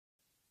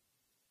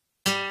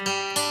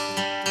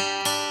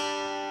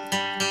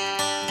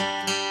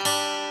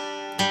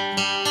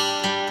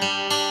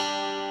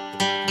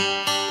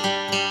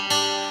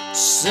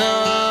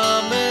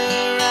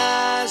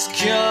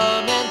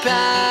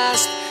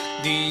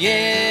The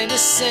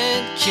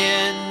innocent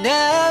can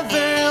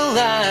never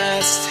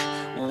last.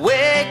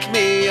 Wake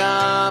me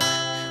up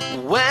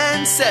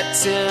when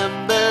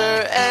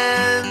September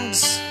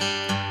ends.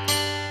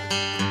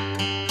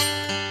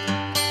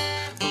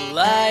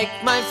 Like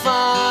my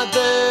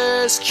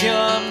father's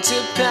come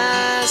to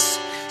pass,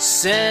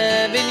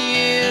 7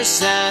 years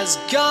has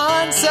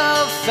gone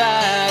so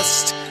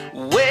fast.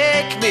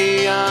 Wake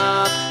me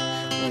up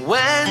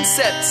when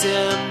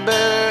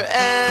September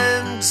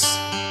ends.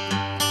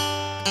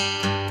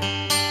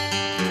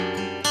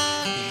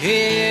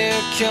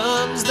 Here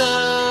comes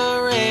the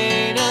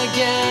rain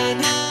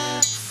again,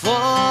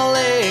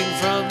 falling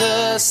from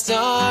the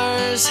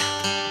stars,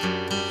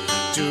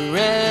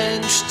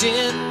 drenched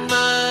in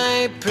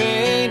my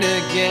pain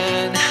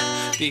again,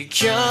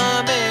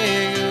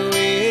 becoming who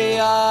we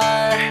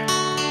are.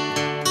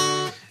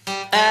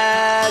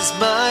 As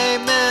my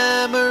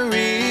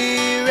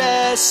memory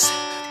rests,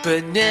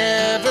 but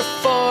never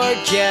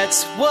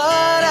forgets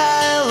what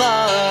I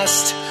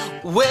lost.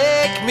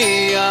 Wake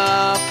me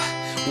up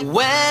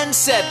when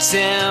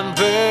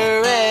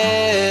September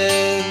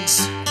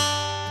ends.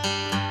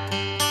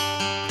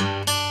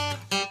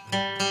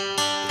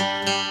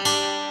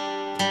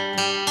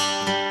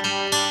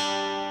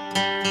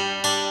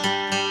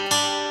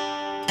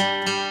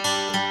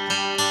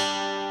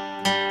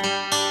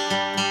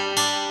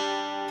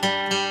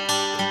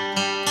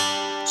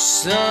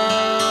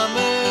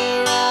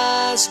 Summer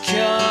has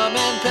come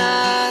and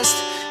passed.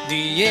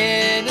 The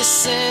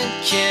innocent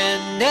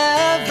can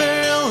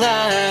never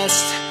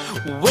last.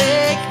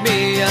 Wake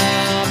me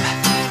up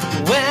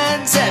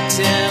when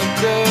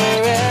September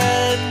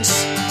ends.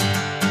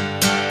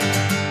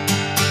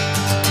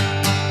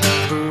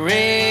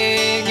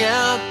 Bring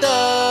out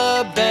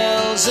the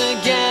bells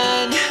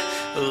again,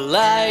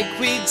 like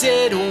we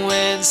did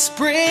when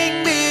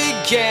spring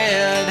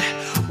began.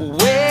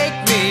 Wake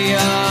me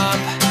up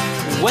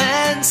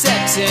when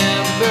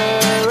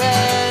September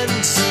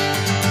ends.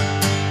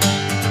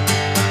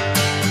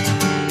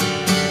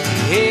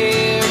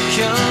 Here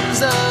comes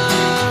the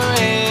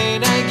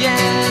rain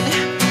again,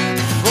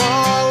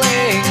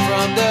 falling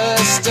from the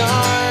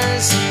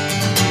stars,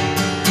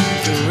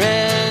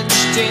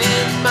 drenched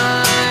in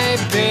my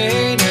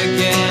pain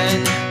again,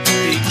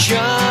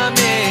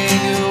 becoming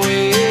who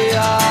we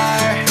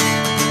are.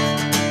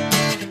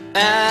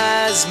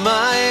 As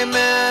my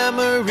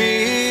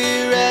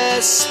memory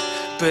rests,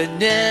 but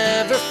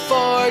never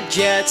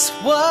forgets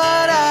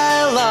what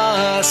I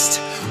lost.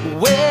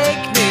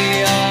 Wake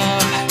me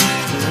up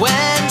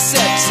when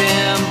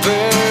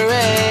September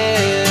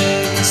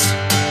ends.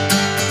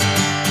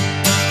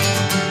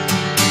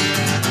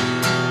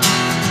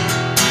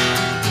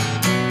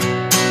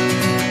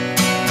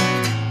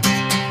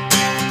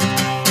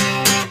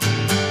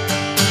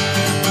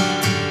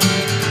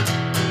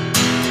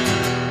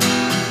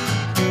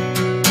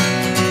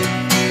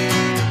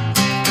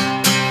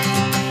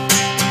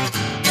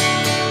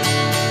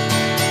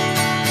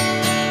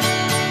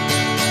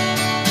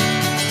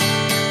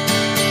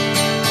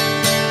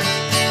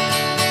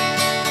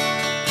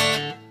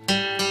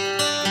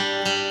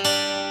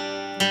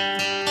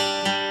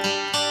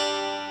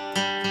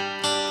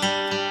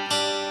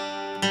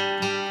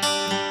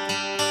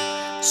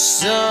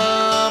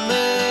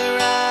 Summer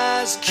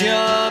has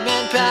come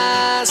and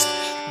passed.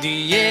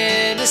 The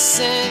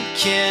innocent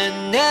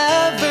can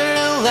never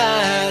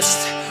last.